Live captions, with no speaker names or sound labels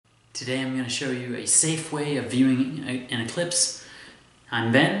Today I'm going to show you a safe way of viewing an eclipse.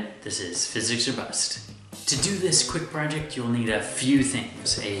 I'm Ben, this is Physics or Bust. To do this quick project you'll need a few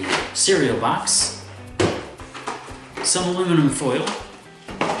things. A cereal box, some aluminum foil,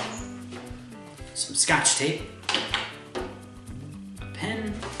 some scotch tape, a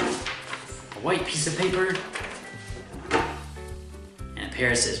pen, a white piece of paper, and a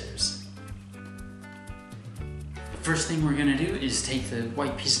pair of scissors. First thing we're going to do is take the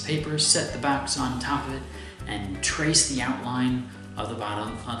white piece of paper, set the box on top of it, and trace the outline of the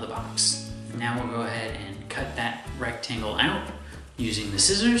bottom of the box. Now we'll go ahead and cut that rectangle out using the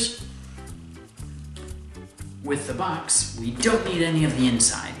scissors. With the box, we don't need any of the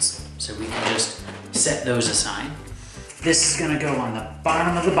insides, so we can just set those aside. This is going to go on the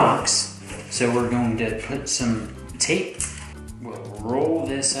bottom of the box, so we're going to put some tape. We'll roll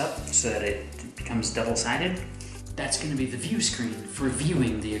this up so that it becomes double-sided. That's going to be the view screen for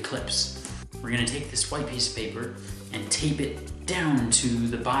viewing the eclipse. We're going to take this white piece of paper and tape it down to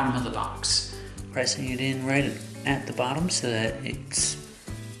the bottom of the box. Pressing it in right at the bottom so that it's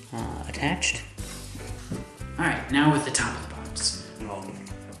attached. Alright, now with the top of the box. We'll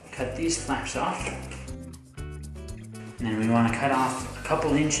cut these flaps off. And then we want to cut off a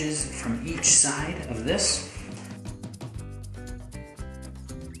couple inches from each side of this.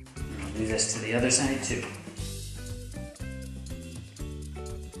 And we'll do this to the other side too.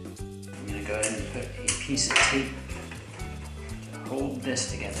 Go ahead and put a piece of tape to hold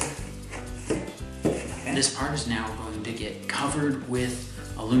this together. And this part is now going to get covered with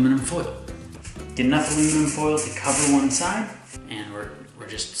aluminum foil. Get enough aluminum foil to cover one side, and we're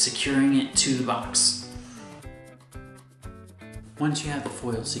just securing it to the box. Once you have the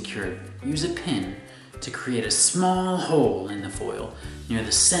foil secured, use a pin to create a small hole in the foil near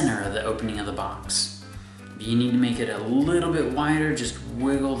the center of the opening of the box. If you need to make it a little bit wider, just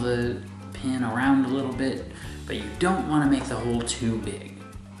wiggle the pin around a little bit, but you don't want to make the hole too big.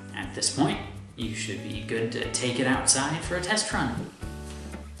 At this point, you should be good to take it outside for a test run.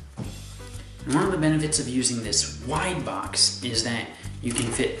 And one of the benefits of using this wide box is that you can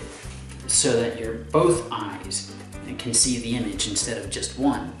fit so that your both eyes can see the image instead of just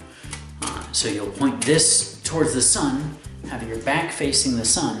one. So you'll point this towards the sun, have your back facing the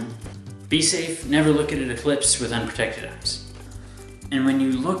sun. Be safe, never look at an eclipse with unprotected eyes. And when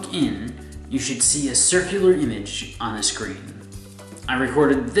you look in, you should see a circular image on the screen. I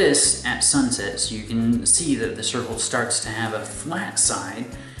recorded this at sunset so you can see that the circle starts to have a flat side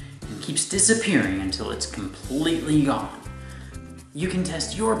and keeps disappearing until it's completely gone. You can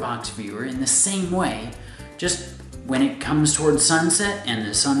test your box viewer in the same way, just when it comes towards sunset and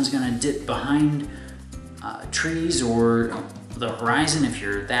the sun's gonna dip behind trees or the horizon if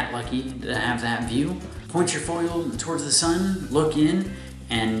you're that lucky to have that view. Point your foil towards the sun, look in,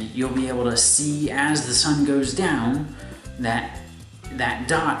 and you'll be able to see as the sun goes down that that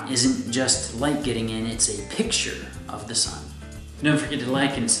dot isn't just light getting in, it's a picture of the sun. Don't forget to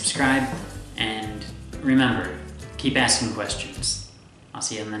like and subscribe, and remember, keep asking questions. I'll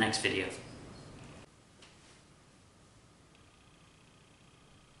see you in the next video.